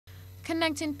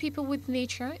Connecting people with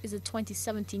nature is the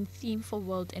 2017 theme for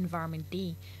World Environment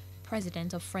Day.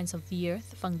 President of Friends of the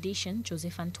Earth Foundation,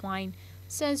 Joseph Antoine,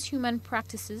 says human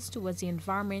practices towards the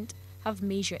environment have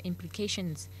major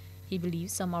implications. He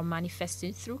believes some are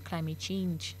manifested through climate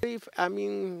change.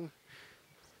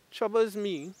 Troubles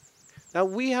me that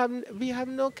we have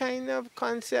no kind of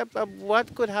concept of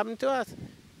what could happen to us.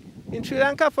 In Sri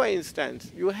Lanka, for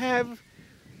instance, you have,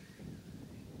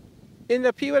 in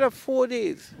the period of 4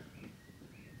 days,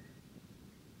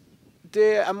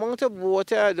 the amount of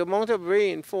water, the amount of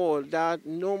rainfall that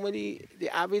normally the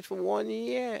average for 1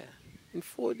 year in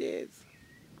 4 days.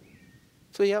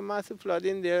 So you have massive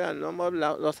flooding there and number of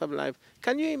loss of life.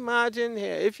 Can you imagine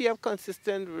here, if you have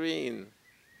consistent rain,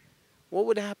 what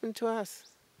would happen to us?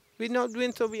 We're not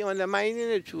doing so, we're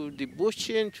undermining it through the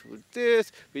bushing, through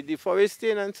this, with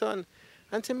deforestation and so on.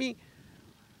 And to me,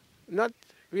 not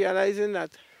realizing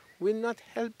that we're not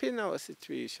helping our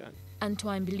situation.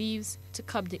 Antoine believes to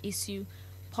curb the issue,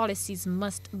 policies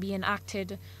must be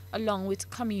enacted along with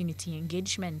community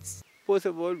engagements. First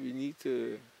of all, we need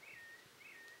to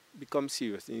become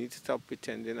serious. We need to stop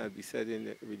pretending, as we said in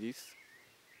the release.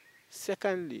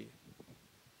 Secondly,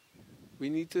 we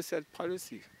need to set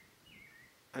policy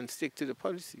and stick to the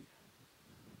policy.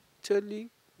 Thirdly,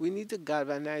 we need to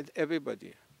galvanize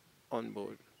everybody on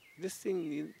board. This thing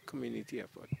needs community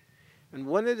effort. And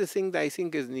one of the things that I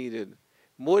think is needed,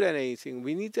 more than anything,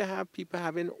 we need to have people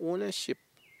having ownership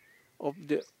of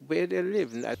where they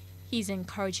live. He's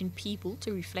encouraging people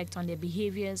to reflect on their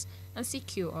behaviors and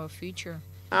secure our future.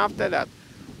 After that,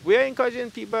 we're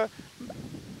encouraging people,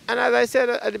 and as I said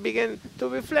at the beginning, to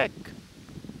reflect.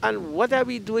 And what are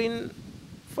we doing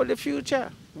for the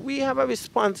future? We have a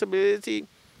responsibility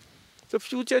to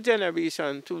future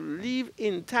generation to leave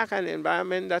intact an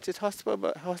environment that is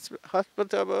hospitable,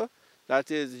 that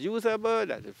is usable,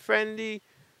 that is friendly.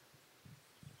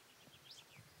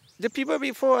 The people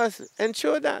before us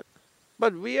ensure that,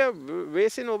 but we are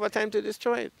racing over time to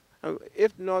destroy it.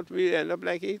 If not, we end up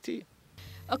like Haiti.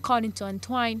 According to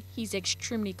Antoine, he's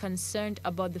extremely concerned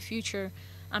about the future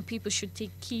and people should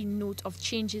take keen note of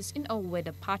changes in our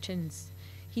weather patterns.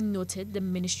 He noted the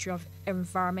Ministry of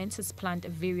Environment has planned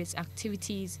various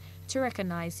activities to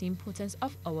recognize the importance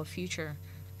of our future.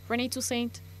 Renee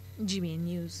Toussaint, GBN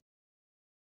News.